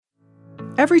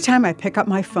Every time I pick up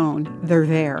my phone, they're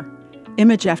there.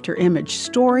 Image after image,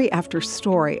 story after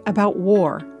story about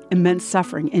war, immense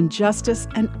suffering, injustice,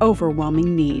 and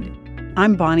overwhelming need.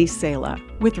 I'm Bonnie Sala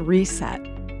with Reset.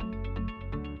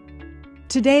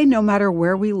 Today, no matter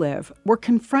where we live, we're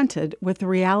confronted with the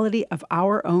reality of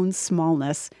our own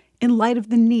smallness in light of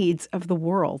the needs of the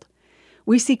world.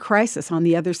 We see crisis on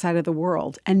the other side of the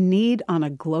world and need on a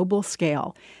global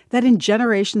scale that in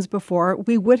generations before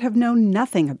we would have known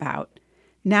nothing about.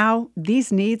 Now,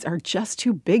 these needs are just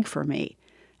too big for me,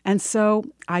 and so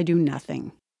I do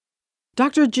nothing.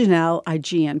 Dr. Janelle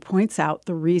Eigian points out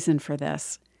the reason for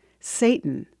this.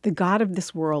 Satan, the god of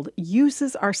this world,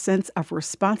 uses our sense of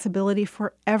responsibility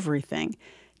for everything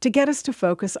to get us to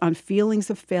focus on feelings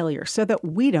of failure so that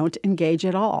we don't engage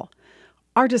at all.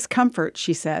 Our discomfort,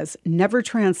 she says, never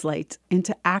translates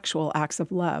into actual acts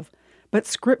of love, but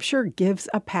Scripture gives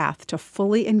a path to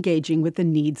fully engaging with the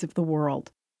needs of the world.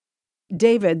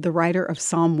 David, the writer of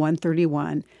Psalm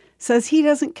 131, says he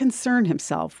doesn't concern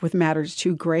himself with matters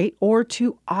too great or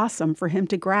too awesome for him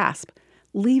to grasp,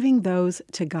 leaving those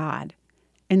to God.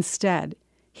 Instead,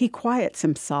 he quiets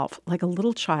himself like a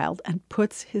little child and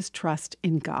puts his trust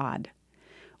in God.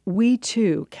 We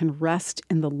too can rest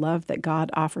in the love that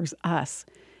God offers us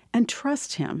and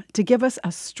trust Him to give us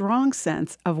a strong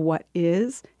sense of what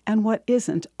is and what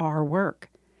isn't our work.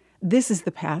 This is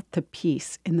the path to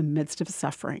peace in the midst of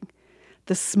suffering.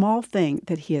 The small thing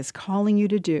that He is calling you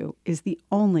to do is the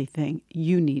only thing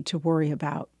you need to worry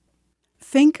about.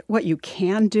 Think what you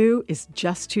can do is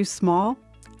just too small?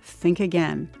 Think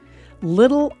again.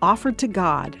 Little offered to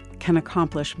God can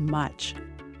accomplish much.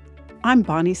 I'm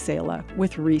Bonnie Sala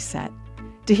with Reset.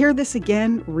 To hear this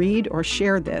again, read or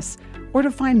share this, or to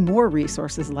find more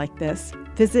resources like this,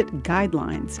 visit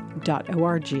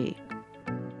guidelines.org.